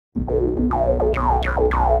Is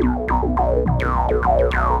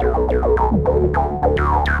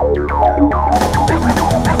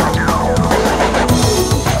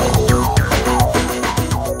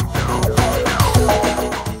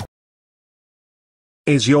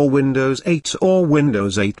your Windows 8 or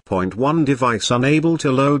Windows 8.1 device unable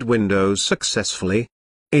to load Windows successfully?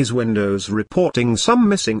 Is Windows reporting some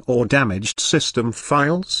missing or damaged system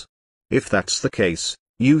files? If that's the case,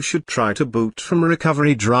 you should try to boot from a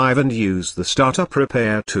recovery drive and use the Startup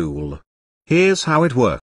Repair tool. Here's how it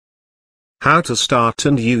works. How to start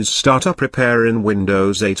and use Startup Repair in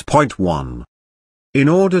Windows 8.1. In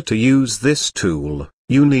order to use this tool,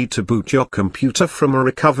 you need to boot your computer from a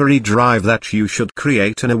recovery drive that you should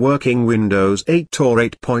create in a working Windows 8 or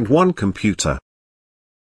 8.1 computer.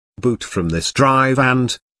 Boot from this drive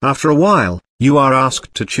and, after a while, you are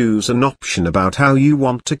asked to choose an option about how you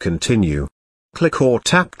want to continue. Click or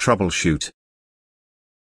tap Troubleshoot.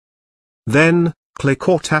 Then, click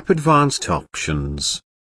or tap Advanced Options.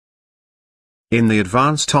 In the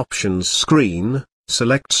Advanced Options screen,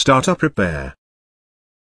 select Startup Repair.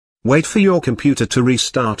 Wait for your computer to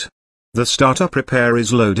restart. The Startup Repair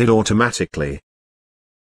is loaded automatically.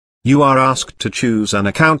 You are asked to choose an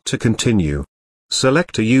account to continue.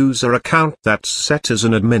 Select a user account that's set as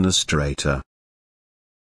an administrator.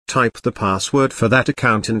 Type the password for that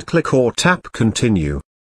account and click or tap Continue.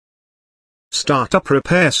 Startup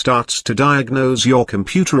Repair starts to diagnose your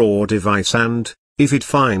computer or device and, if it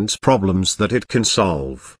finds problems that it can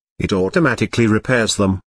solve, it automatically repairs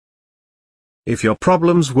them. If your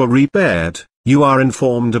problems were repaired, you are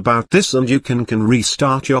informed about this and you can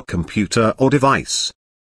restart your computer or device.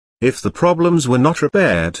 If the problems were not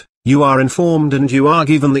repaired, you are informed and you are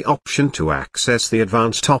given the option to access the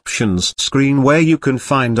Advanced Options screen where you can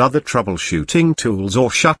find other troubleshooting tools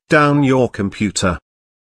or shut down your computer.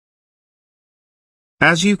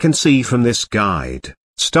 As you can see from this guide,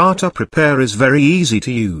 Startup Repair is very easy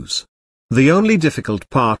to use. The only difficult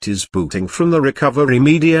part is booting from the recovery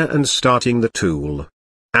media and starting the tool.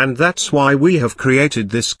 And that's why we have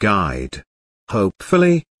created this guide.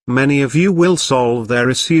 Hopefully, many of you will solve their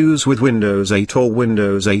issues with Windows 8 or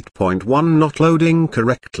Windows 8.1 not loading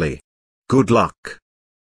correctly. Good luck.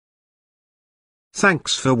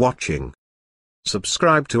 Thanks for watching.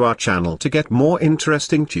 Subscribe to our channel to get more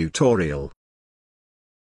interesting tutorial.